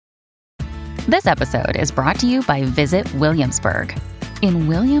This episode is brought to you by Visit Williamsburg. In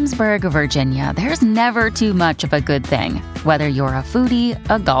Williamsburg, Virginia, there's never too much of a good thing. Whether you're a foodie,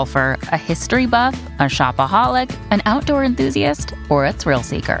 a golfer, a history buff, a shopaholic, an outdoor enthusiast, or a thrill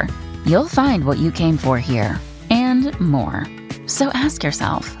seeker, you'll find what you came for here and more. So ask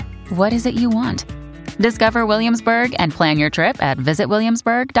yourself, what is it you want? Discover Williamsburg and plan your trip at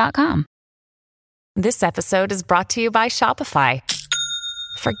visitwilliamsburg.com. This episode is brought to you by Shopify.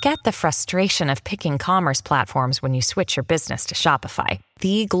 Forget the frustration of picking commerce platforms when you switch your business to Shopify,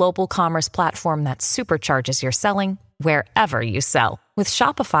 the global commerce platform that supercharges your selling wherever you sell. With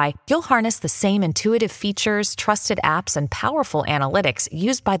Shopify, you'll harness the same intuitive features, trusted apps, and powerful analytics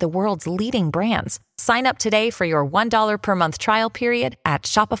used by the world's leading brands. Sign up today for your $1 per month trial period at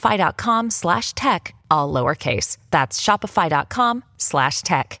shopify.com/tech, all lowercase. That's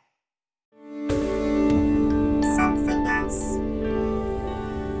shopify.com/tech.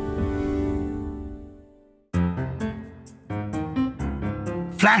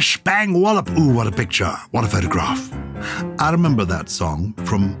 Flash, bang, wallop. Ooh, what a picture. What a photograph. I remember that song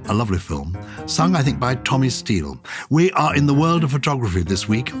from a lovely film, sung, I think, by Tommy Steele. We are in the world of photography this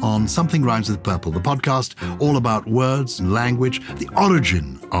week on Something Rhymes with Purple, the podcast all about words and language, the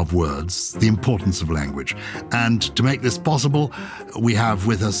origin of words, the importance of language. And to make this possible, we have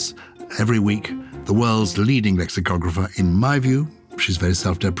with us every week the world's leading lexicographer, in my view. She's very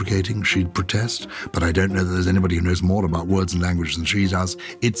self-deprecating. She'd protest, but I don't know that there's anybody who knows more about words and language than she does.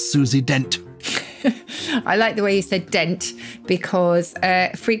 It's Susie Dent. I like the way you said Dent, because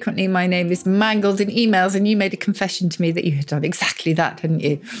frequently my name is mangled in emails, and you made a confession to me that you had done exactly that, hadn't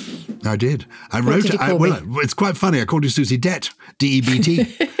you? I did. It's quite funny. I called you Susie Det,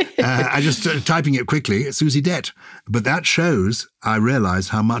 D-E-B-T. I just typing it quickly, Susie Det. But that shows I realise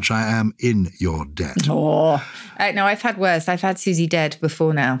how much I am in your debt. Oh, no, I've had worse. I've had Susie Dead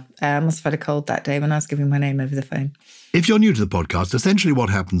before now. I must have had a cold that day when I was giving my name over the phone. If you're new to the podcast, essentially what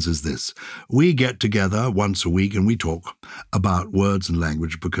happens is this. We get together once a week and we talk about words and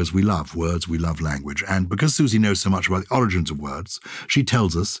language because we love words, we love language. And because Susie knows so much about the origins of words, she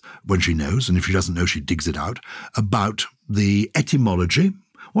tells us, when she knows, and if she doesn't know, she digs it out, about the etymology.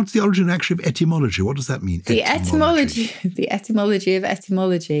 What's the origin actually of etymology? What does that mean? The etymology of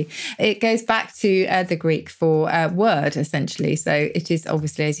etymology. It goes back to the Greek for word, essentially. So it is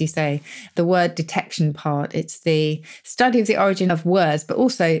obviously, as you say, the word detection part. It's the study of the origin of words, but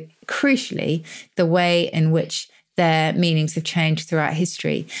also, crucially, the way in which their meanings have changed throughout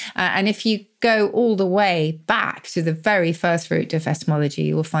history. And if you go all the way back to the very first root of etymology,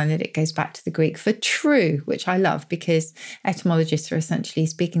 you will find that it goes back to the Greek for true, which I love, because etymologists are essentially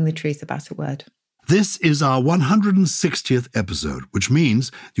speaking the truth about a word. This is our 160th episode, which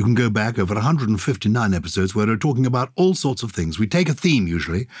means you can go back over 159 episodes where we're talking about all sorts of things. We take a theme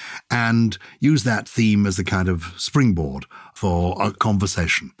usually and use that theme as a kind of springboard for a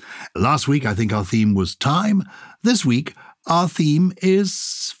conversation. Last week, I think our theme was time. This week, our theme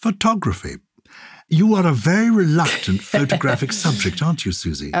is photography. You are a very reluctant photographic subject, aren't you,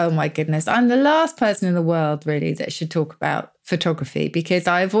 Susie? Oh, my goodness. I'm the last person in the world, really, that should talk about photography because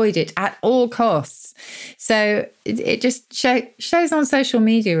I avoid it at all costs. So it just shows on social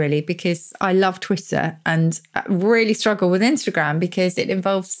media, really, because I love Twitter and really struggle with Instagram because it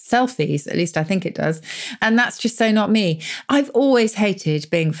involves selfies. At least I think it does. And that's just so not me. I've always hated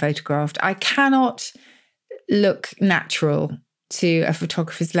being photographed. I cannot look natural to a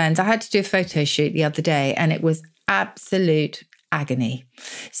photographer's lens. I had to do a photo shoot the other day and it was absolute agony.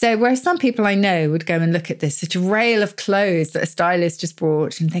 So whereas some people I know would go and look at this such a rail of clothes that a stylist just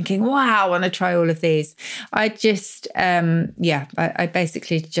brought and thinking, wow, I want to try all of these. I just, I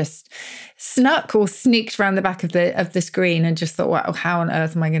basically just snuck or sneaked around the back of the screen and just thought, wow, how on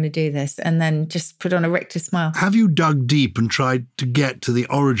earth am I going to do this? And then just put on a Richter smile. Have you dug deep and tried to get to the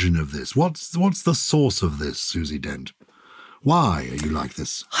origin of this? What's the source of this, Susie Dent? Why are you like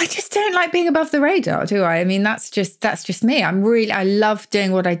this? I just don't like being above the radar, do I? I mean, that's just me. I love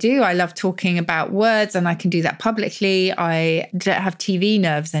doing what I do. I love talking about words and I can do that publicly. I don't have TV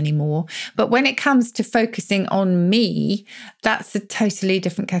nerves anymore. But when it comes to focusing on me, that's a totally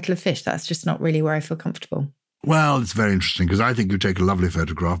different kettle of fish. That's just not really where I feel comfortable. Well, it's very interesting because I think you take a lovely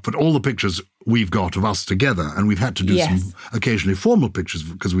photograph, but all the pictures we've got of us together, and we've had to do some occasionally formal pictures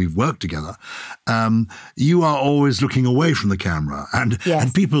because we've worked together, you are always looking away from the camera. And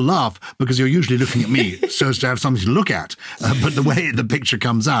people laugh because you're usually looking at me so as to have something to look at. But the way the picture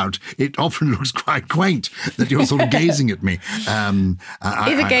comes out, it often looks quite quaint that you're sort of gazing at me.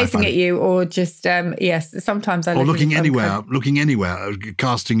 Either gazing at you or just, sometimes I look looking anywhere,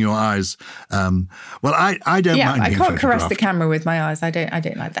 casting your eyes. Well, I don't mind being I can't photographed. caress the camera with my eyes. I don't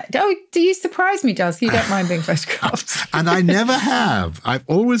like that. Oh, do you suppose surprise me, Giles. You don't mind being photographed. And I never have. I've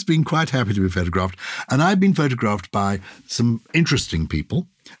always been quite happy to be photographed. And I've been photographed by some interesting people.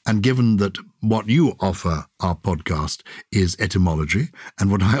 And given that what you offer our podcast is etymology, and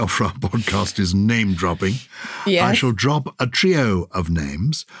what I offer our podcast is name dropping, Yes. I shall drop a trio of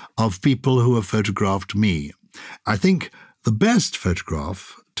names of people who have photographed me. I think the best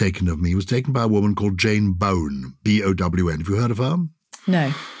photograph taken of me was taken by a woman called Jane Bowen, B-O-W-N. Have you heard of her?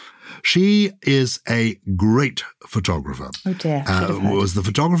 No. She is a great photographer. Oh dear. I should have heard. Was the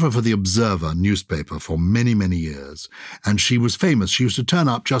photographer for the Observer newspaper for many, many years. And she was famous. She used to turn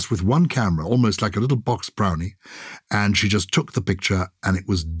up just with one camera, almost like a little box brownie. And she just took the picture and it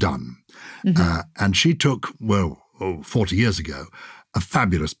was done. And she took, 40 years ago, a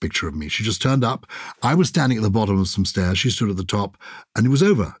fabulous picture of me. She just turned up. I was standing at the bottom of some stairs. She stood at the top and it was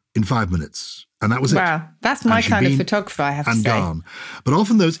over in 5 minutes. And that was it. Wow, that's my And she'd kind of been photographer, I have to and say. gone. But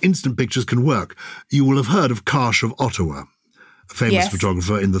often those instant pictures can work. You will have heard of Karsh of Ottawa, a famous Yes.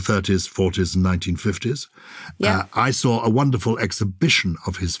 photographer in the 30s, 40s and 1950s. Yeah. I saw a wonderful exhibition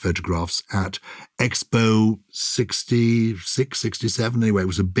of his photographs at Expo 66, 67. Anyway, it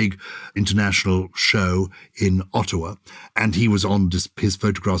was a big international show in Ottawa. And he was on his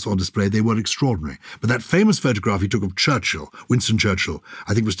photographs on display. They were extraordinary. But that famous photograph he took of Churchill, Winston Churchill,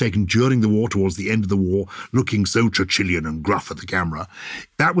 I think was taken during the war, towards the end of the war, looking so Churchillian and gruff at the camera.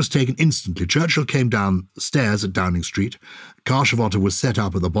 That was taken instantly. Churchill came down the stairs at Downing Street. Karsh of Ottawa was set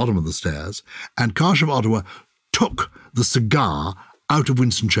up at the bottom of the stairs. And Karsh of Ottawa took the cigar out of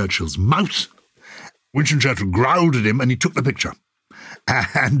Winston Churchill's mouth. Winston Churchill growled at him and he took the picture.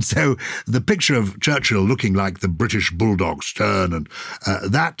 And so the picture of Churchill looking like the British bulldog, stern, and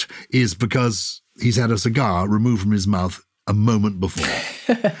that is because he's had a cigar removed from his mouth a moment before.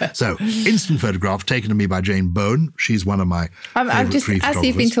 So, instant photograph taken of me by Jane Bowen. She's one of my I've favourite just, three as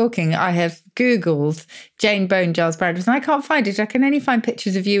you've been photographers. talking, I have Googled Jane Bowen, Giles Bradford, and I can't find it. I can only find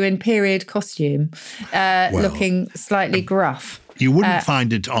pictures of you in period costume, looking slightly gruff. You wouldn't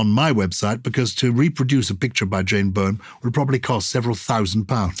find it on my website because to reproduce a picture by Jane Bowen would probably cost several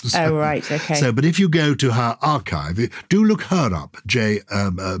 £1,000s. Oh, right, okay. So, but if you go to her archive, do look her up,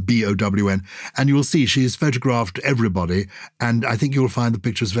 B-O-W-N, and you will see she's photographed everybody, and I think you'll find the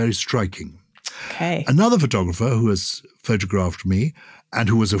pictures very striking. Okay. Another photographer who has photographed me and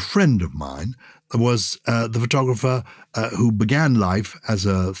who was a friend of mine was the photographer who began life as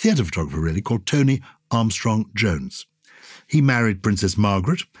a theatre photographer, really, called Tony Armstrong-Jones. He married Princess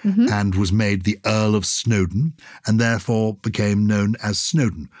Margaret and was made the Earl of Snowdon and therefore became known as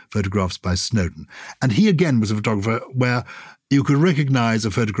Snowdon, photographs by Snowdon. And he again was a photographer where you could recognize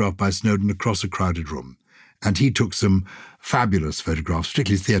a photograph by Snowdon across a crowded room. And he took some fabulous photographs,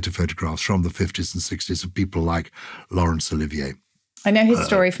 particularly theatre photographs from the 50s and 60s of people like Laurence Olivier. I know his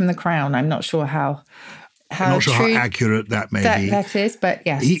story from The Crown. I'm not sure how I'm not sure true how accurate that may be. that is, but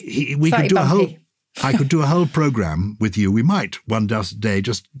yes. We Slightly could do a whole. bumpy. I could do a whole program with you. We might one day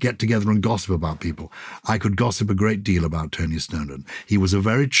just get together and gossip about people. I could gossip a great deal about Tony Snowdon. He was a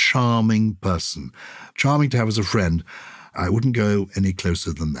very charming person, charming to have as a friend. I wouldn't go any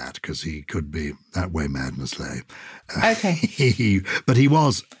closer than that because he could be that way madness lay. Okay. But he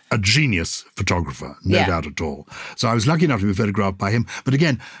was a genius photographer, no Yeah. doubt at all. So I was lucky enough to be photographed by him. But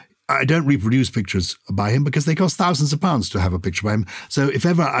again, I don't reproduce pictures by him because they cost thousands of pounds to have a picture by him. So if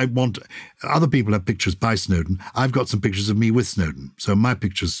ever I want, other people have pictures by Snowdon, I've got some pictures of me with Snowdon. So my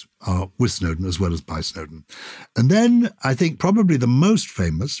pictures are with Snowdon as well as by Snowdon. And then I think probably the most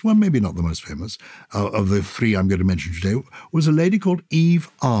famous, well, maybe not the most famous, of the three I'm going to mention today, was a lady called Eve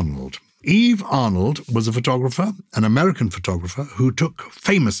Arnold. Eve Arnold was a photographer, an American photographer, who took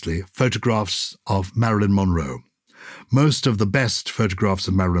famously photographs of Marilyn Monroe. Most of the best photographs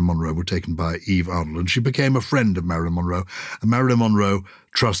of Marilyn Monroe were taken by Eve Arnold, and she became a friend of Marilyn Monroe. And Marilyn Monroe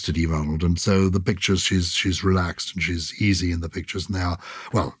trusted Eve Arnold, and so the pictures, she's relaxed and she's easy in the pictures. And they are,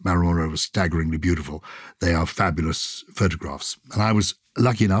 well, Marilyn Monroe was staggeringly beautiful. They are fabulous photographs. And I was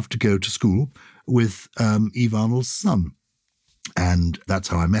lucky enough to go to school with Eve Arnold's son. And that's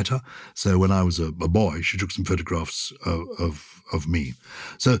how I met her. So when I was a boy, she took some photographs of me.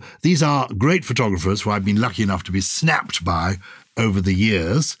 So these are great photographers who I've been lucky enough to be snapped by over the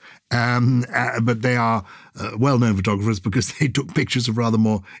years. But they are well-known photographers because they took pictures of rather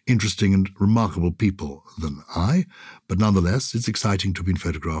more interesting and remarkable people than I. But nonetheless, it's exciting to have been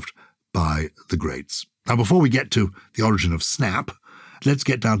photographed by the greats. Now, before we get to the origin of snap, let's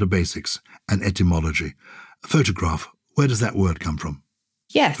get down to basics and etymology. Photograph. Where does that word come from?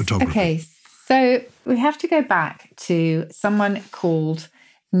 Yes. Photography. Okay. So we have to go back to someone called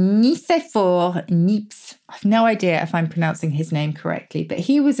Nicéphore Niepce. I have no idea if I'm pronouncing his name correctly, but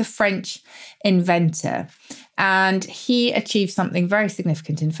he was a French inventor and he achieved something very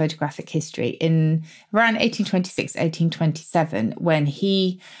significant in photographic history in around 1826, 1827, when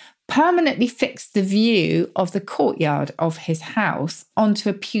he permanently fixed the view of the courtyard of his house onto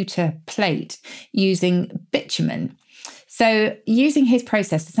a pewter plate using bitumen. So using his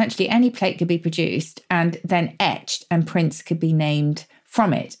process, essentially any plate could be produced and then etched and prints could be named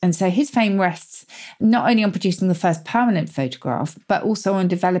from it. And so his fame rests not only on producing the first permanent photograph, but also on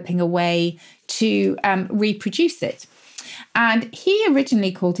developing a way to reproduce it. And he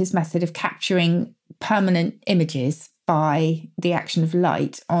originally called his method of capturing permanent images by the action of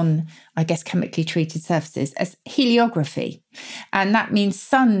light on, I guess, chemically treated surfaces as heliography. And that means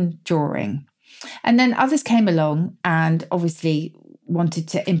sun drawing. And then others came along and obviously wanted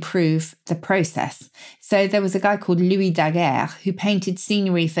to improve the process. So there was a guy called Louis Daguerre who painted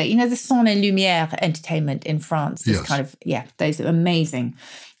scenery for, the Son et Lumière entertainment in France. This kind of, those amazing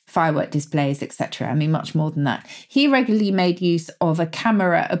firework displays, etc. I mean, much more than that. He regularly made use of a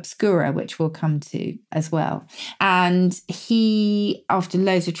camera obscura, which we'll come to as well. And he, after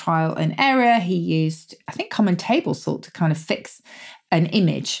loads of trial and error, he used, I think, common table salt to kind of fix an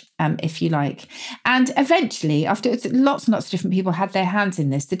image, if you like. And eventually, after lots and lots of different people had their hands in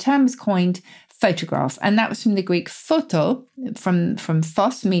this, the term was coined photograph. And that was from the Greek photo, from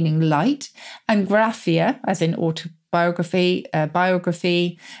phos, meaning light, and graphia, as in autobiography,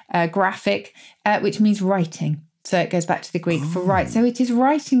 biography, graphic, which means writing. So it goes back to the Greek for write. So it is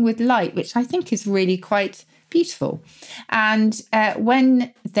writing with light, which I think is really quite beautiful. And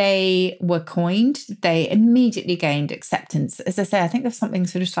when they were coined, they immediately gained acceptance. As I say, I think there's something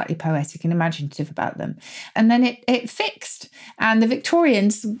sort of slightly poetic and imaginative about them. And then it fixed. And the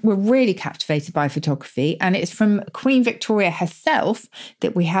Victorians were really captivated by photography. And it's from Queen Victoria herself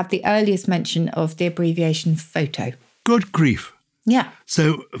that we have the earliest mention of the abbreviation photo. Good grief. Yeah.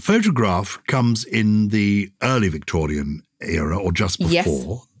 So photograph comes in the early Victorian era or just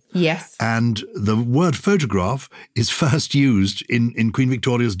before. Yes. And the word photograph is first used in Queen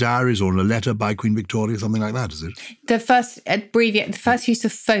Victoria's diaries or in a letter by Queen Victoria, something like that, is it? The first use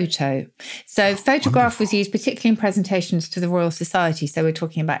of photo. So photograph was used particularly in presentations to the Royal Society. So we're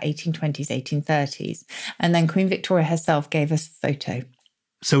talking about 1820s, 1830s. And then Queen Victoria herself gave us photo.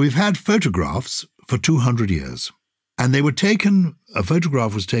 So we've had photographs for 200 years. And they were taken, a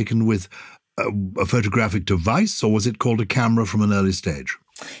photograph was taken with a photographic device, or was it called a camera from an early stage?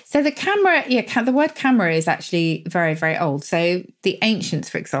 So the camera, the word camera is actually very, very old. So the ancients,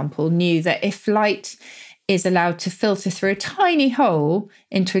 for example, knew that if light is allowed to filter through a tiny hole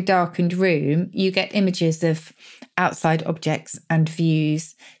into a darkened room, you get images of outside objects and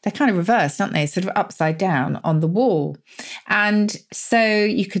views. They're kind of reversed, aren't they? Sort of upside down on the wall. And so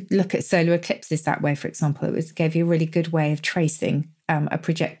you could look at solar eclipses that way, for example. It gave you a really good way of tracing a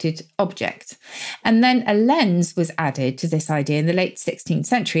projected object. And then a lens was added to this idea in the late 16th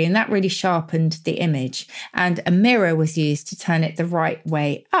century, and that really sharpened the image. And a mirror was used to turn it the right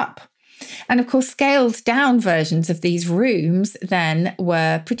way up. And of course, scaled down versions of these rooms then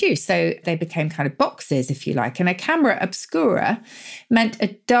were produced. So they became kind of boxes, if you like. And a camera obscura meant a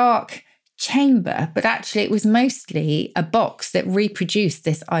dark chamber, but actually it was mostly a box that reproduced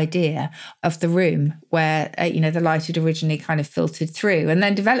this idea of the room where, the light had originally kind of filtered through. And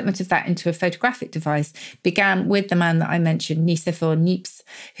then development of that into a photographic device began with the man that I mentioned, Nicéphore Niepce,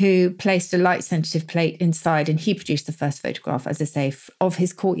 who placed a light-sensitive plate inside, and he produced the first photograph, as I say, of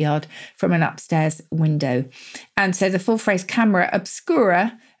his courtyard from an upstairs window. And so the full phrase camera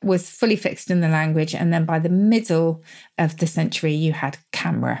obscura was fully fixed in the language. And then by the middle of the century, you had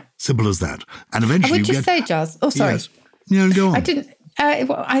camera. Simple as that. And eventually I would just say, Giles, sorry. Yes. No, go on. I didn't.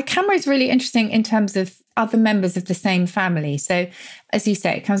 Camera is really interesting in terms of other members of the same family. So, as you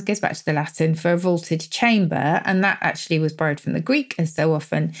say, it goes back to the Latin for a vaulted chamber, and that actually was borrowed from the Greek, as so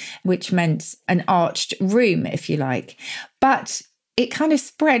often, which meant an arched room, if you like. But it kind of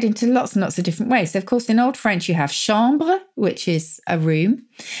spread into lots and lots of different ways. So, of course, in Old French, you have chambre, which is a room.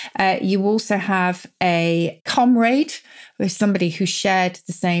 You also have a comrade, with somebody who shared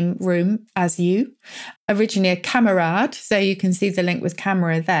the same room as you. Originally a camarade, so you can see the link with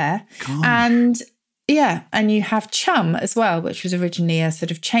camera there. God. And you have chum as well, which was originally a sort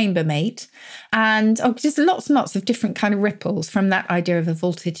of chambermate. And just lots and lots of different kind of ripples from that idea of a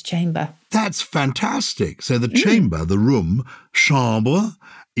vaulted chamber. That's fantastic. So the chamber, the room, chambre,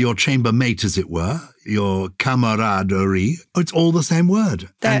 your chambermate, as it were, your camaraderie, it's all the same word.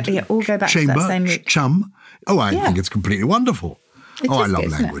 All go back to that same root. Chum. Oh, I think it's completely wonderful. I love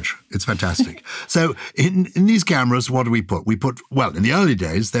language. It's fantastic. So in these cameras, what do we put? In the early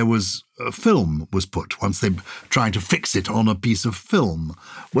days, there was film was put once they trying to fix it on a piece of film.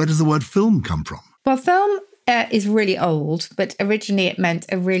 Where does the word film come from? Well, film is really old, but originally it meant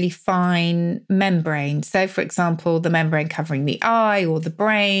a really fine membrane. So, for example, the membrane covering the eye or the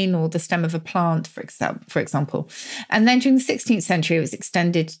brain or the stem of a plant, for example. And then during the 16th century, it was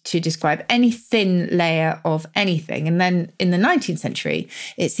extended to describe any thin layer of anything. And then in the 19th century,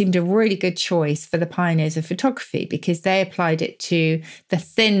 it seemed a really good choice for the pioneers of photography because they applied it to the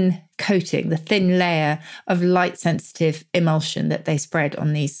thin coating, the thin layer of light-sensitive emulsion that they spread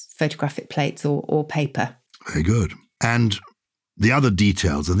on these photographic plates or paper. Very good. And the other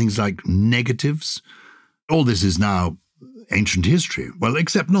details are things like negatives. All this is now ancient history. Well,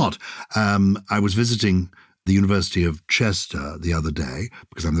 except not. I was visiting the University of Chester the other day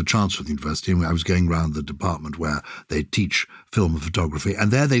because I'm the chancellor of the university, and I was going around the department where they teach film and photography,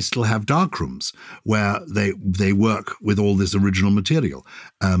 and there they still have darkrooms where they work with all this original material.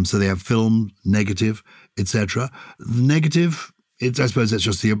 So they have film, negative, etc. The negative, I suppose it's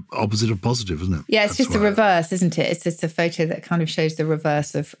just the opposite of positive, isn't it? Yeah, it's just the reverse, isn't it? It's just a photo that kind of shows the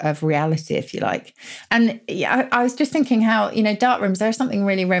reverse of reality, if you like. And I was just thinking how, dark rooms, there's something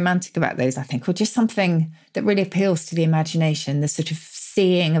really romantic about those, I think, or just something that really appeals to the imagination, the sort of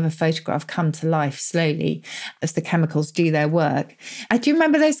seeing of a photograph come to life slowly as the chemicals do their work. I do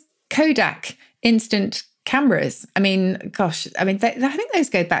remember those Kodak instant cameras. I think those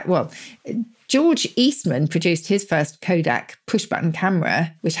go back, George Eastman produced his first Kodak push-button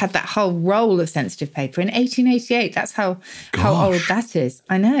camera, which had that whole roll of sensitive paper in 1888. That's how old that is.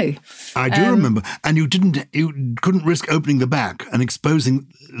 I know. I do remember. And you couldn't risk opening the back and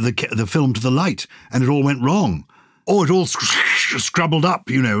exposing the film to the light, and it all went wrong. Or it all scrabbled up,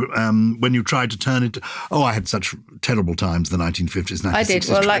 when you tried to turn it. I had such terrible times in the 1950s, 1960s. I did.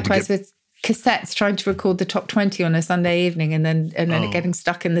 Well, likewise with cassettes, trying to record the top 20 on a Sunday evening and then it getting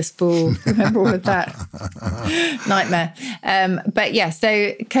stuck in the spool. Remember all of that? Nightmare. But yeah,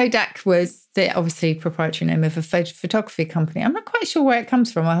 so Kodak was the obviously proprietary name of a photography company. I'm not quite sure where it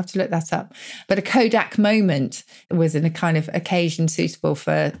comes from. I'll have to look that up. But a Kodak moment was in a kind of occasion suitable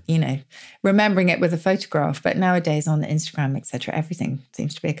for, remembering it with a photograph. But nowadays on Instagram, etc., everything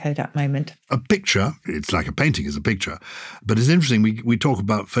seems to be a Kodak moment. A picture, it's like a painting is a picture. But it's interesting, we talk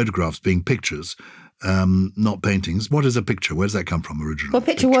about photographs being pictures, not paintings. What is a picture? Where does that come from originally? Well,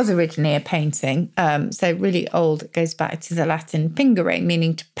 picture was originally a painting. So really old. It goes back to the Latin pingere,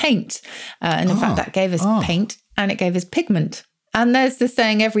 meaning to paint. And in fact, that gave us paint and it gave us pigment. And there's the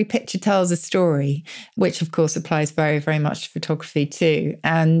saying, every picture tells a story, which of course applies very, very much to photography too.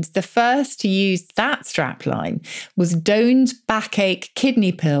 And the first to use that strapline was Doan's backache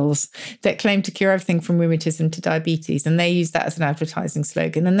kidney pills that claimed to cure everything from rheumatism to diabetes. And they used that as an advertising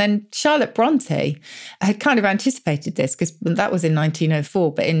slogan. And then Charlotte Bronte had kind of anticipated this because that was in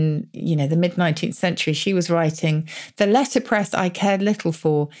 1904. But in, the mid-19th century, she was writing, "The letterpress I cared little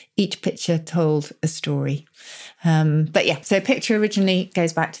for, each picture told a story." But yeah, so picture originally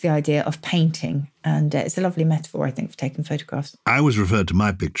goes back to the idea of painting, and it's a lovely metaphor, I think, for taking photographs. I always referred to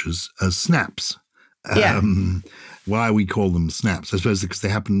my pictures as snaps. Why we call them snaps? I suppose because they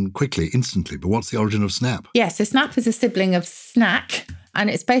happen quickly, instantly. But what's the origin of snap? Yeah, so snap is a sibling of snack. And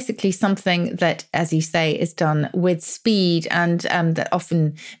it's basically something that, as you say, is done with speed and that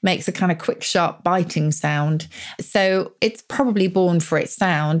often makes a kind of quick, sharp, biting sound. So it's probably born for its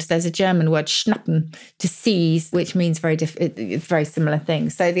sound. There's a German word, schnappen, to seize, which means very similar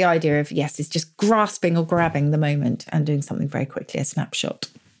things. So the idea of, is just grasping or grabbing the moment and doing something very quickly, a snapshot.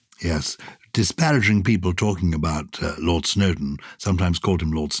 Yes. Disparaging people talking about Lord Snowdon sometimes called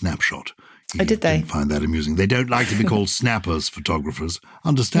him Lord Snapshot. Did they? Didn't find that amusing. They don't like to be called snappers, photographers,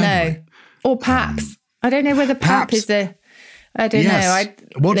 understandably. No. Or paps. I don't know whether pap is a... I don't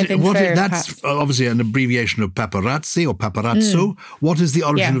know. That's obviously an abbreviation of paparazzi or paparazzo. What is the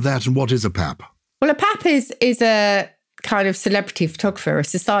origin of that and what is a pap? Well, a pap is a kind of celebrity photographer, a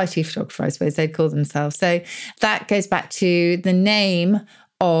society photographer, I suppose they'd call themselves. So that goes back to the name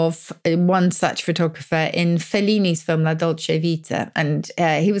of one such photographer in Fellini's film La Dolce Vita, and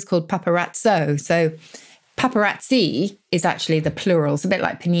he was called Paparazzo. So paparazzi is actually the plural. It's a bit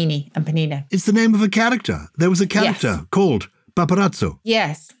like Panini and Panino. It's the name of a character. There was a character called Paparazzo.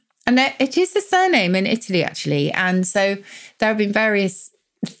 Yes. And it is the surname in Italy, actually. And so there have been various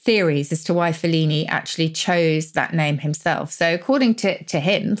theories as to why Fellini actually chose that name himself. So according to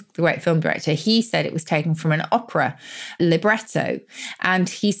him, the great film director, he said it was taken from an opera libretto. And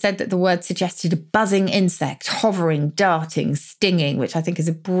he said that the word suggested a buzzing insect, hovering, darting, stinging, which I think is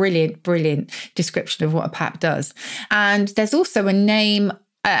a brilliant, brilliant description of what a pap does. And there's also a name,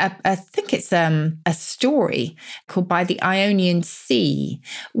 I think it's a story called By the Ionian Sea,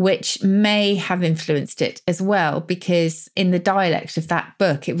 which may have influenced it as well, because in the dialect of that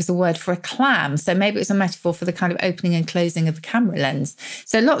book, it was a word for a clam. So maybe it was a metaphor for the kind of opening and closing of a camera lens.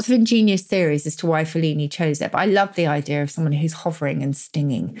 So lots of ingenious theories as to why Fellini chose it. But I love the idea of someone who's hovering and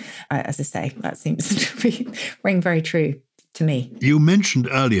stinging. As I say, that seems to ring very true to me. You mentioned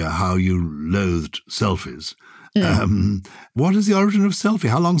earlier how you loathed selfies. What is the origin of selfie?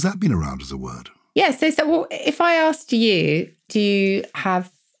 How long has that been around as a word? Yeah, so well, if I asked you, do you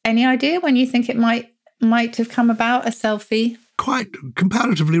have any idea when you think it might have come about, a selfie? Quite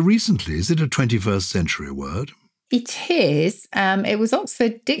comparatively recently. Is it a 21st century word? It is. It was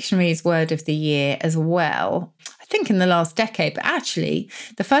Oxford Dictionary's word of the year as well, I think in the last decade. But actually,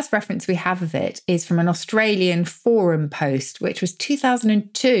 the first reference we have of it is from an Australian forum post, which was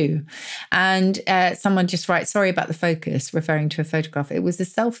 2002. And someone just writes, sorry about the focus, referring to a photograph. It was a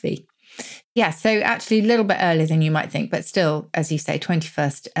selfie. Yeah, so actually a little bit earlier than you might think, but still, as you say,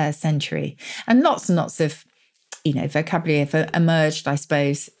 21st century. And lots of vocabulary have emerged, I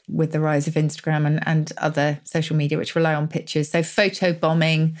suppose, with the rise of Instagram and other social media which rely on pictures. So photo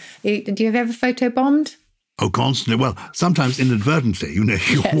bombing. Do you have ever photo bombed? Oh, constantly. Well, sometimes inadvertently, you're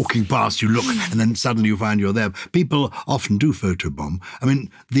Yes. walking past, you look, and then suddenly you find you're there. People often do photobomb. I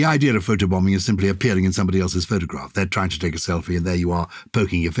mean, the idea of photobombing is simply appearing in somebody else's photograph. They're trying to take a selfie, and there you are,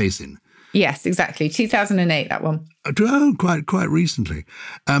 poking your face in. Yes, exactly. 2008, that one. Oh, quite recently.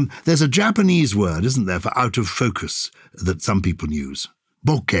 There's a Japanese word, isn't there, for out of focus that some people use.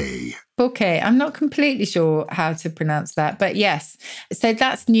 Bokeh. Bokeh. I'm not completely sure how to pronounce that, but yes. So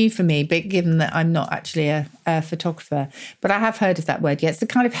that's new for me, but given that I'm not actually a photographer, but I have heard of that word. Yeah, it's a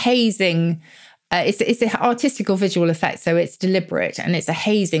kind of hazing. It's an artistic or visual effect, so it's deliberate, and it's a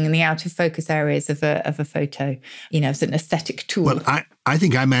hazing in the out of focus areas of a photo. It's an aesthetic tool. Well, I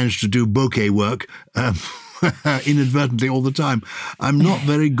think I managed to do bokeh work inadvertently all the time. I'm not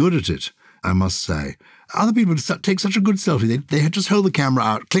very good at it, I must say. Other people take such a good selfie. They just hold the camera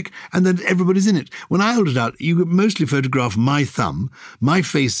out, click, and then everybody's in it. When I hold it out, you mostly photograph my thumb. My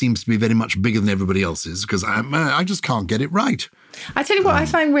face seems to be very much bigger than everybody else's because I just can't get it right. I tell you what I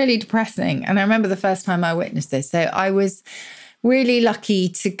find really depressing, and I remember the first time I witnessed this. So I was really lucky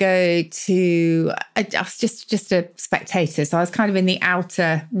to go to, I was just a spectator. So I was kind of in the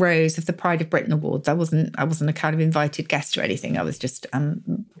outer rows of the Pride of Britain Awards. I wasn't a kind of invited guest or anything. I was just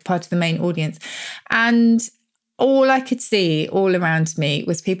part of the main audience. And all I could see all around me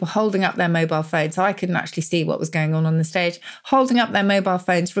was people holding up their mobile phones. So I couldn't actually see what was going on the stage, holding up their mobile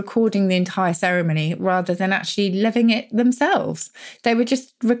phones, recording the entire ceremony rather than actually living it themselves. They were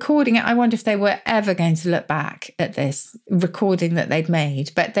just recording it. I wonder if they were ever going to look back at this recording that they'd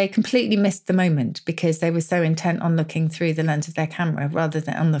made, but they completely missed the moment because they were so intent on looking through the lens of their camera rather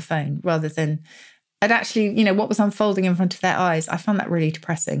than on the phone, rather than at actually, what was unfolding in front of their eyes. I found that really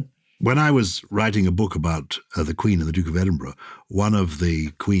depressing. When I was writing a book about the Queen and the Duke of Edinburgh, one of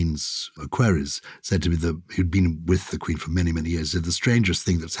the Queen's queries said to me that he'd been with the Queen for many, many years, said the strangest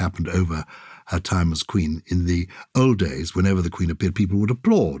thing that's happened over her time as Queen, in the old days, whenever the Queen appeared, people would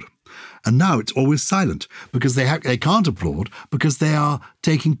applaud. And now it's always silent because they can't applaud because they are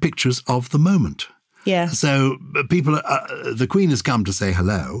taking pictures of the moment. Yeah. So people, the Queen has come to say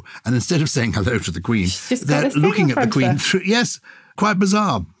hello, and instead of saying hello to the Queen, they're looking at the Queen through. Yes, quite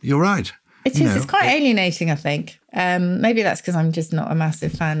bizarre. You're right. It is. It's quite alienating, I think. Maybe that's because I'm just not a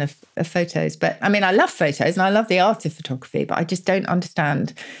massive fan of photos. But I mean, I love photos and I love the art of photography, but I just don't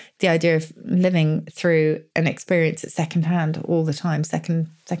understand the idea of living through an experience at secondhand all the time,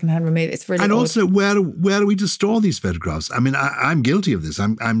 secondhand remove. It's really and odd. Also, where are we to store these photographs? I mean, I'm guilty of this.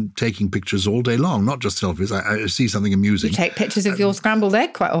 I'm taking pictures all day long, not just selfies. I see something amusing. You take pictures of your scrambled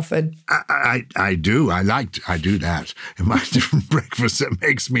egg quite often. I do. I do that. In my different breakfast, it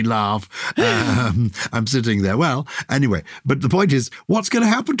makes me laugh. I'm sitting there. Well, anyway, but the point is, what's going to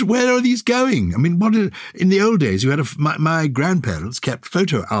happen to where are these going? I mean, in the old days, you had my grandparents kept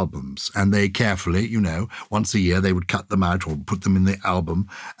photo albums, and they carefully, once a year they would cut them out or put them in the album,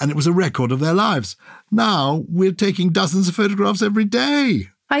 and it was a record of their lives. Now we're taking dozens of photographs every day.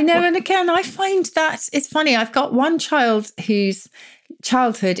 I know, and again, I find that it's funny. I've got one child who's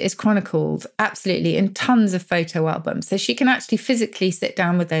childhood is chronicled absolutely in tons of photo albums. So she can actually physically sit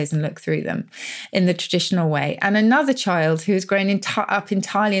down with those and look through them in the traditional way. And another child who has grown up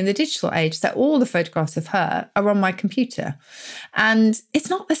entirely in the digital age. So all the photographs of her are on my computer. And it's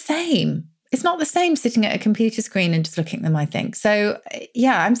not the same. It's not the same sitting at a computer screen and just looking at them, I think. So,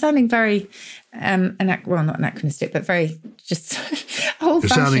 yeah, I'm sounding very, not anachronistic, but very just old-fashioned. You're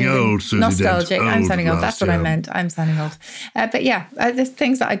sounding old, Susie nostalgic. Dent. I'm sounding old. Last, That's what I meant. I'm sounding old. But yeah, there's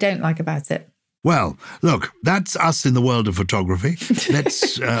things that I don't like about it. Well, look, that's us in the world of photography.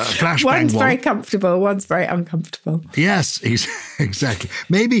 Let's flashbang. One's very comfortable, one's very uncomfortable. Yes, exactly.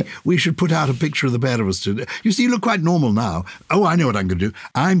 Maybe we should put out a picture of the pair of us today. You see, you look quite normal now. Oh, I know what I'm going to do.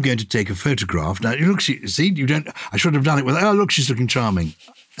 I'm going to take a photograph. Now, look, I should have done it with, oh, look, she's looking charming.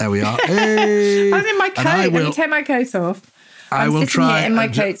 There we are. Hey. I'm in my coat. Let me take my coat off. I will try. Here in my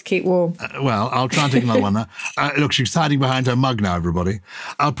coat to keep warm. Well, I'll try and take another one now. Look, she's hiding behind her mug now, everybody.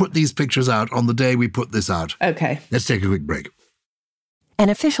 I'll put these pictures out on the day we put this out. Okay. Let's take a quick break. An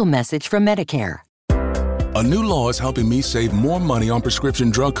official message from Medicare. A new law is helping me save more money on prescription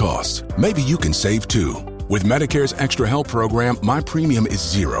drug costs. Maybe you can save too. With Medicare's Extra Help program, my premium is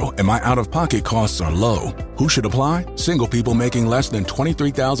zero and my out-of-pocket costs are low. Who should apply? Single people making less than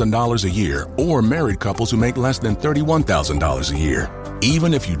 $23,000 a year or married couples who make less than $31,000 a year.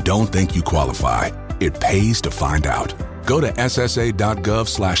 Even if you don't think you qualify, it pays to find out. Go to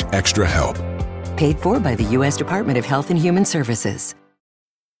ssa.gov/extrahelp. Paid for by the U.S. Department of Health and Human Services.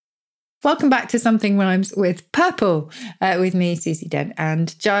 Welcome back to Something Rhymes with Purple, with me, Susie Dent,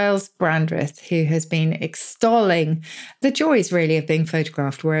 and Giles Brandreth, who has been extolling the joys, really, of being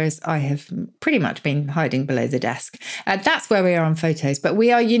photographed, whereas I have pretty much been hiding below the desk. That's where we are on photos, but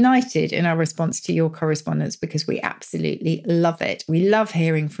we are united in our response to your correspondence because we absolutely love it. We love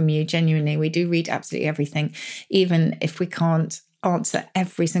hearing from you, genuinely. We do read absolutely everything, even if we can't answer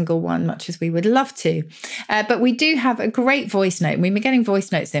every single one, much as we would love to. But we do have a great voice note. We've been getting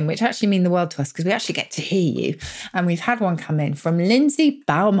voice notes in, which actually mean the world to us because we actually get to hear you. And we've had one come in from Lindsay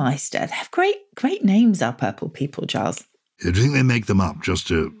Baumeister. They have great names, our purple people, Giles. Do you think they make them up just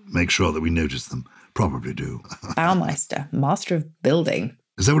to make sure that we notice them? Probably do. Baumeister, master of building.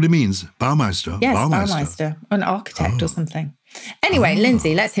 Is that what it means? Baumeister? Yes, Baumeister. An architect or something. Anyway,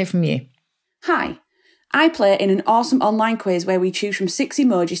 Lindsay, let's hear from you. Hi. I play in an awesome online quiz where we choose from 6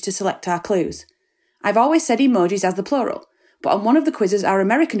 emojis to select our clues. I've always said emojis as the plural, but on one of the quizzes our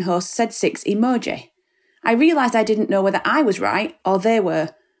American host said 6 emoji. I realised I didn't know whether I was right or they were.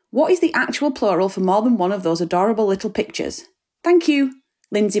 What is the actual plural for more than one of those adorable little pictures? Thank you,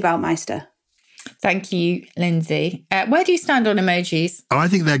 Lindsay Baumeister. Thank you, Lindsay. Where do you stand on emojis? Oh, I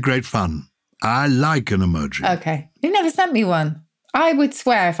think they're great fun. I like an emoji. Okay. You never sent me one. I would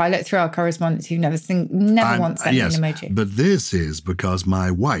swear if I look through our correspondence, you've never once sent me an emoji. But this is because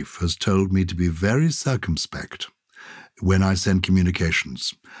my wife has told me to be very circumspect when I send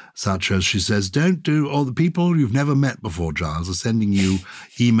communications, such as she says, don't do, all the people you've never met before, Giles, are sending you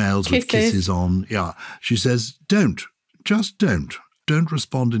emails with kisses on. Yeah. She says, just don't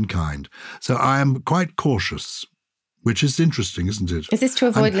respond in kind. So I am quite cautious, which is interesting, isn't it? Is this to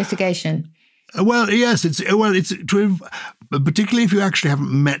avoid litigation? Well, yes, it's to, particularly if you actually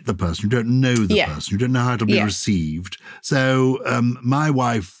haven't met the person, you don't know the person, you don't know how it'll be received. So my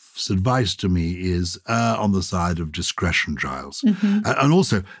wife's advice to me is on the side of discretion, Giles. Mm-hmm. And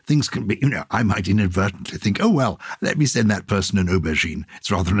also, things can be, I might inadvertently think, oh, well, let me send that person an aubergine. It's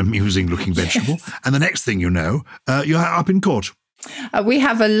rather an amusing-looking vegetable. Yes. And the next thing you know, you're up in court. We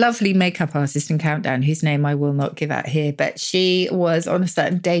have a lovely makeup artist in Countdown whose name I will not give out here, but she was on a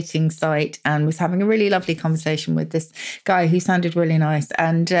certain dating site and was having a really lovely conversation with this guy who sounded really nice.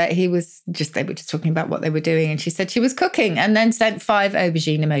 And they were just talking about what they were doing. And she said she was cooking and then sent 5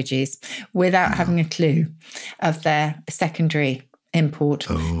 aubergine emojis without having a clue of their secondary import.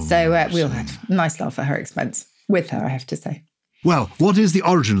 So we all had a nice laugh at her expense with her, I have to say. Well, what is the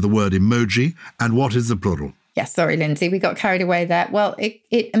origin of the word emoji and what is the plural? Yes, sorry, Lindsay, we got carried away there. Well,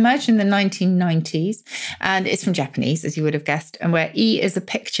 it emerged in the 1990s and it's from Japanese, as you would have guessed, and where E is a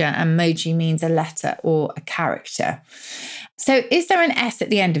picture and moji means a letter or a character. So is there an S at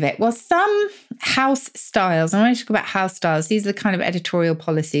the end of it? Well, some house styles, and when I talk about house styles, these are the kind of editorial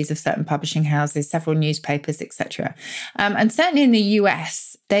policies of certain publishing houses, several newspapers, etc. And certainly in the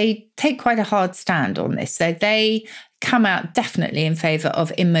US, they take quite a hard stand on this. So they come out definitely in favour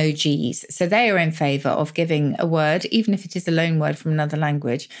of emojis. So they are in favour of giving a word, even if it is a loan word from another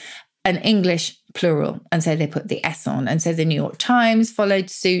language, an English plural. And so they put the S on. And so the New York Times followed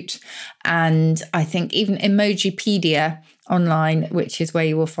suit. And I think even Emojipedia online, which is where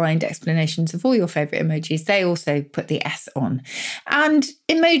you will find explanations of all your favourite emojis. They also put the S on. And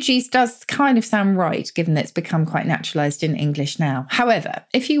emojis does kind of sound right, given that it's become quite naturalised in English now. However,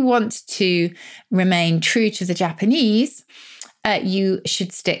 if you want to remain true to the Japanese, you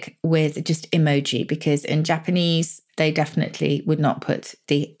should stick with just emoji, because in Japanese, they definitely would not put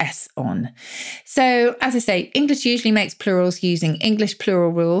the S on. So, as I say, English usually makes plurals using English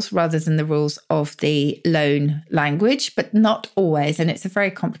plural rules rather than the rules of the loan language, but not always. And it's a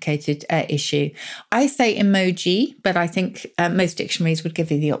very complicated issue. I say emoji, but I think most dictionaries would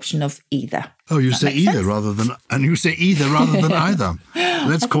give you the option of either. Oh, you say either rather than either.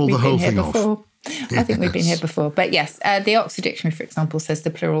 Let's call the whole thing off. I think we've been here before. But yes, the Oxford Dictionary, for example, says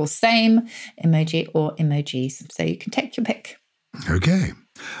the plural same, emoji or emojis. So you can take your pick. Okay.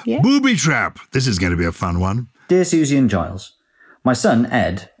 Yeah. Booby trap. This is going to be a fun one. Dear Susie and Giles, my son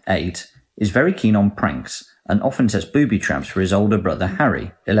Ed, 8, is very keen on pranks and often sets booby traps for his older brother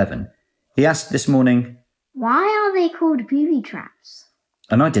Harry, 11. He asked this morning, "Why are they called booby traps?"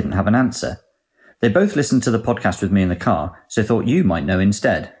 And I didn't have an answer. They both listened to the podcast with me in the car, so thought you might know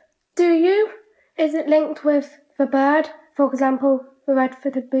instead. Do you? Is it linked with the bird? For example, the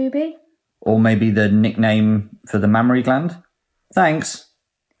red-footed booby? Or maybe the nickname for the mammary gland? Thanks.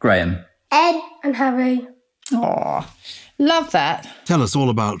 Graham. Ed and Harry. Aw, love that. Tell us all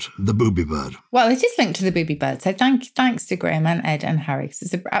about the booby bird. Well, it is linked to the booby bird. So thanks to Graham and Ed and Harry.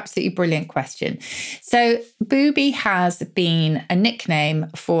 It's an absolutely brilliant question. So booby has been a nickname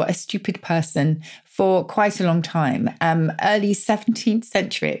for a stupid person for quite a long time. Early 17th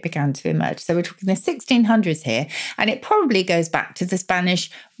century, it began to emerge. So we're talking the 1600s here, and it probably goes back to the Spanish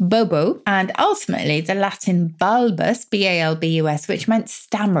bobo and ultimately the Latin balbus, B-A-L-B-U-S, which meant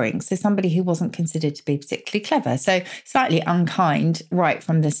stammering. So somebody who wasn't considered to be particularly clever. So slightly unkind right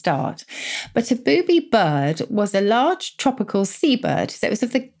from the start. But a booby bird was a large tropical seabird. So it was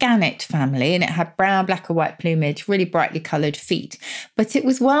of the gannet family, and it had brown, black or white plumage, really brightly coloured feet. But it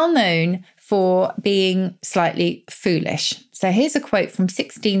was well known for being slightly foolish. So here's a quote from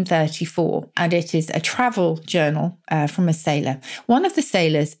 1634, and it is a travel journal from a sailor. One of the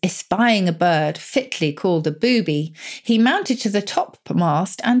sailors, espying a bird fitly called a booby, he mounted to the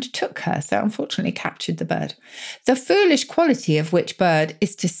topmast and took her, so unfortunately captured the bird. The foolish quality of which bird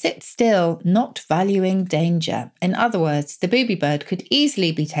is to sit still, not valuing danger. In other words, the booby bird could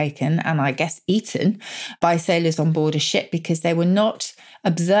easily be taken, and I guess eaten, by sailors on board a ship because they were not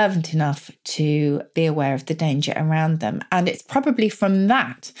observant enough to be aware of the danger around them. And it's probably from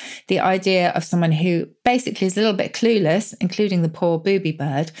that, the idea of someone who basically is a little bit clueless, including the poor booby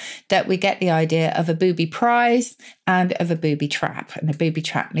bird, that we get the idea of a booby prize and of a booby trap. And a booby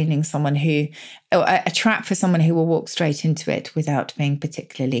trap meaning someone who, or a trap for someone who will walk straight into it without being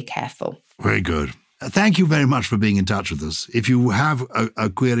particularly careful. Very good. Thank you very much for being in touch with us. If you have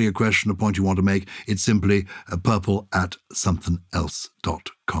a query, a question, a point you want to make, it's simply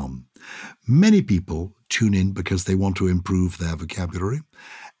purple@somethingelse.com. Many people tune in because they want to improve their vocabulary,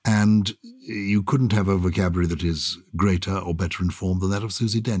 and you couldn't have a vocabulary that is greater or better informed than that of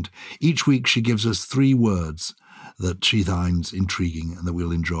Susie Dent. Each week she gives us 3 words that she finds intriguing and that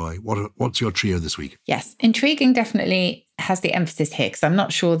we'll enjoy. What's your trio this week? Yes, intriguing definitely has the emphasis here, because I'm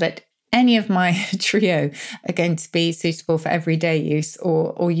not sure that any of my trio are going to be suitable for everyday use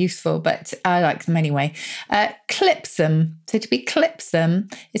or useful, but I like them anyway. Clipsome. So to be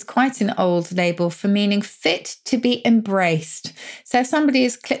clipsome is quite an old label for meaning fit to be embraced. So if somebody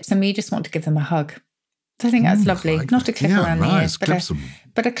is clipsome, you just want to give them a hug. So I think that's lovely. Like Not a clip around the ears, but a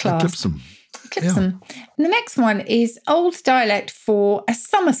clasp. Clipsome. Clipsome. Yeah. And the next one is old dialect for a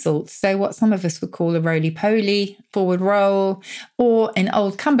somersault. So what some of us would call a roly-poly, forward roll, or in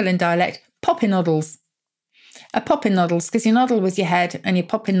old Cumberland dialect, popping-noddles. A popping-noddles, because you noddle with your head, and your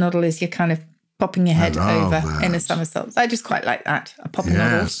popping-noddle is you're kind of popping your head over in a somersault. I just quite like that, a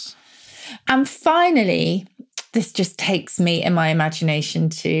popping-noddles. Yes. And finally, this just takes me in my imagination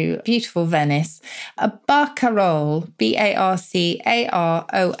to beautiful Venice. A barcarolle, B-A-R-C-A-R-O-L-E.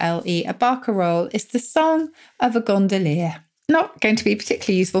 A barcarolle is the song of a gondolier. Not going to be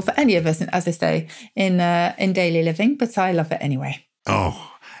particularly useful for any of us, as I say, in daily living, but I love it anyway.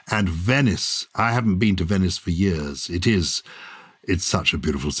 Oh, and Venice. I haven't been to Venice for years. It's such a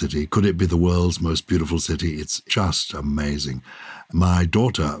beautiful city. Could it be the world's most beautiful city? It's just amazing. My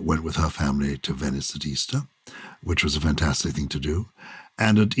daughter went with her family to Venice at Easter, which was a fantastic thing to do.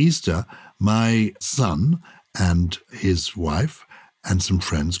 And at Easter, my son and his wife and some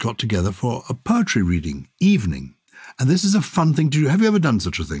friends got together for a poetry reading evening. And this is a fun thing to do. Have you ever done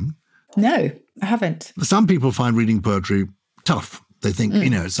such a thing? No, I haven't. Some people find reading poetry tough They think,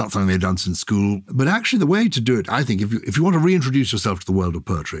 it's not something they've done since school. But actually the way to do it, I think, if you want to reintroduce yourself to the world of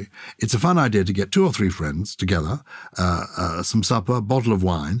poetry, it's a fun idea to get 2 or 3 friends together, some supper, a bottle of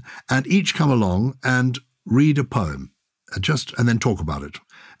wine, and each come along and read a poem, and then talk about it.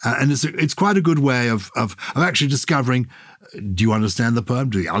 And it's quite a good way of actually discovering, do you understand the poem?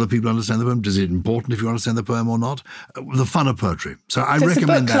 Do the other people understand the poem? Is it important if you understand the poem or not? The fun of poetry. So I recommend that. It's a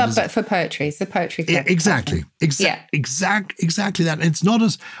book club, but for poetry. It's a poetry club. Exactly. Exactly that. And it's not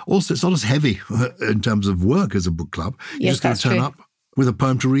as heavy in terms of work as a book club. You just got to turn up with a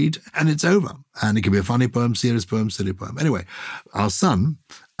poem to read, and it's over. And it can be a funny poem, serious poem, silly poem. Anyway, our son,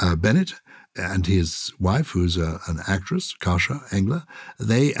 Bennett, and his wife, who's an actress, Kasia Engler,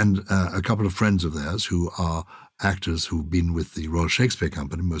 they and a couple of friends of theirs who are actors who've been with the Royal Shakespeare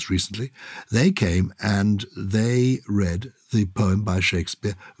Company most recently, they came and they read the poem by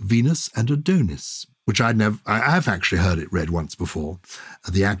Shakespeare, Venus and Adonis, which I've actually heard it read once before.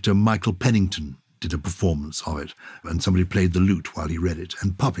 The actor Michael Pennington did a performance of it, and somebody played the lute while he read it,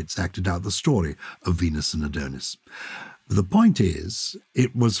 and puppets acted out the story of Venus and Adonis. The point is,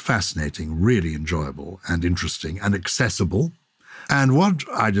 it was fascinating, really enjoyable and interesting and accessible. And what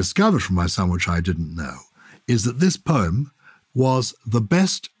I discovered from my son, which I didn't know, is that this poem was the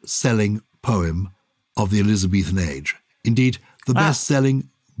best-selling poem of the Elizabethan age. Indeed, the best-selling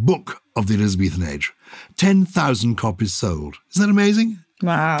book of the Elizabethan age. 10,000 copies sold. Isn't that amazing?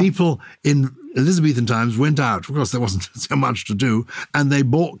 Wow. People in Elizabethan times went out, of course there wasn't so much to do, and they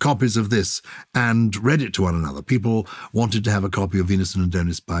bought copies of this and read it to one another. People wanted to have a copy of Venus and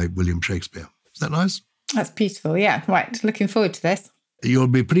Adonis by William Shakespeare. Is that nice? That's beautiful, yeah. Right, looking forward to this. You'll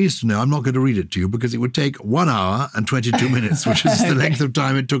be pleased to know I'm not going to read it to you because it would take 1 hour and 22 minutes, which is the length of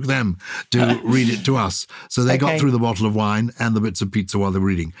time it took them to read it to us. So they got through the bottle of wine and the bits of pizza while they were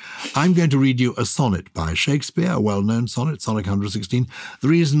reading. I'm going to read you a sonnet by Shakespeare, a well-known sonnet, Sonnet 116. The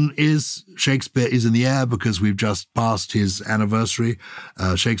reason is Shakespeare is in the air because we've just passed his anniversary.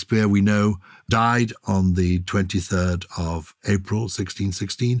 Shakespeare, we know, died on the 23rd of April,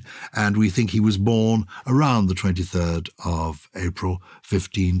 1616, and we think he was born around the 23rd of April,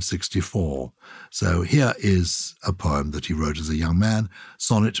 1564. So here is a poem that he wrote as a young man,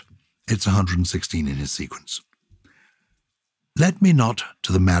 sonnet. It's 116 in his sequence. Let me not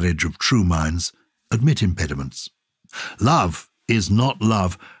to the marriage of true minds admit impediments. Love is not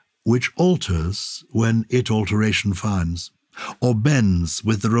love which alters when it alteration finds, or bends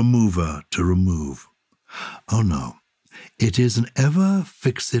with the remover to remove. Oh no, it is an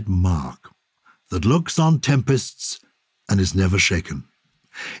ever-fixed mark that looks on tempests and is never shaken.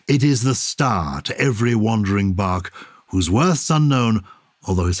 It is the star to every wandering bark, whose worth's unknown,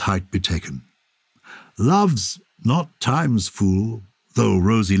 although his height be taken. Love's not time's fool, though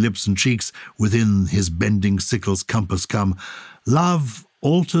rosy lips and cheeks within his bending sickle's compass come. Love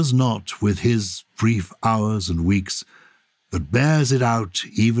alters not with his brief hours and weeks, but bears it out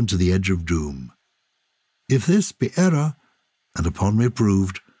even to the edge of doom. If this be error, and upon me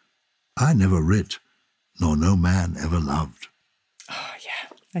proved, I never writ, nor no man ever loved. Oh, yeah.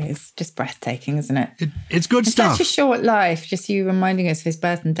 It's just breathtaking, isn't it? It's good stuff. Such a short life, just you reminding us of his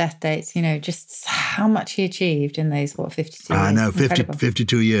birth and death dates, just how much he achieved in those, 52 years? I know,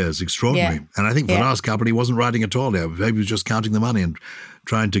 52 years, extraordinary. Yeah. And I think for the last couple, he wasn't writing at all. He was just counting the money and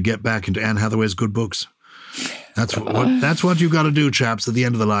trying to get back into Anne Hathaway's good books. That's what you've got to do, chaps, at the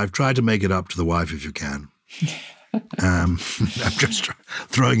end of the life. Try to make it up to the wife if you can. I'm just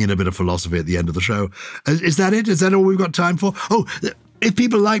throwing in a bit of philosophy at the end of the show. Is that it? Is that all we've got time for? Oh, if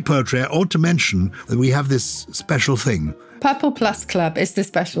people like poetry, I ought to mention that we have this special thing. Purple Plus Club is the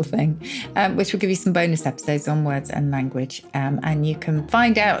special thing, which will give you some bonus episodes on words and language. And you can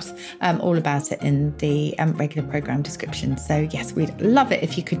find out all about it in the regular programme description. So yes, we'd love it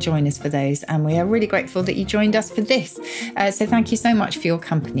if you could join us for those. And we are really grateful that you joined us for this. So thank you so much for your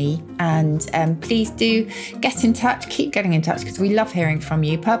company. And please do get in touch, keep getting in touch, because we love hearing from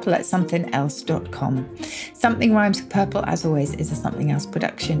you. purple@somethingelse.com. Something Rhymes with Purple, as always, is a Something Else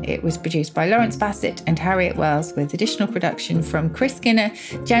production. It was produced by Lawrence Bassett and Harriet Wells, with additional production from Chris Skinner,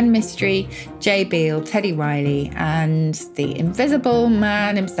 Jen Mystery, Jay Beale, Teddy Riley, and the Invisible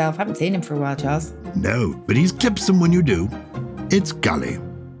Man himself. I haven't seen him for a while, Charles. No, but he's clipsome when you do. It's Gully.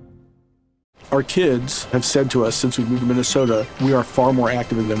 Our kids have said to us since we moved to Minnesota, we are far more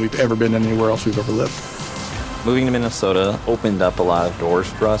active than we've ever been anywhere else we've ever lived. Moving to Minnesota opened up a lot of doors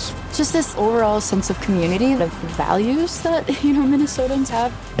for us. Just this overall sense of community, the values that, Minnesotans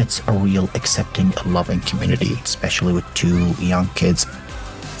have. It's a real accepting, loving community, especially with 2 young kids.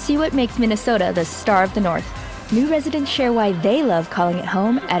 See what makes Minnesota the star of the North. New residents share why they love calling it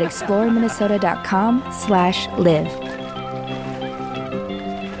home at exploreminnesota.com/live.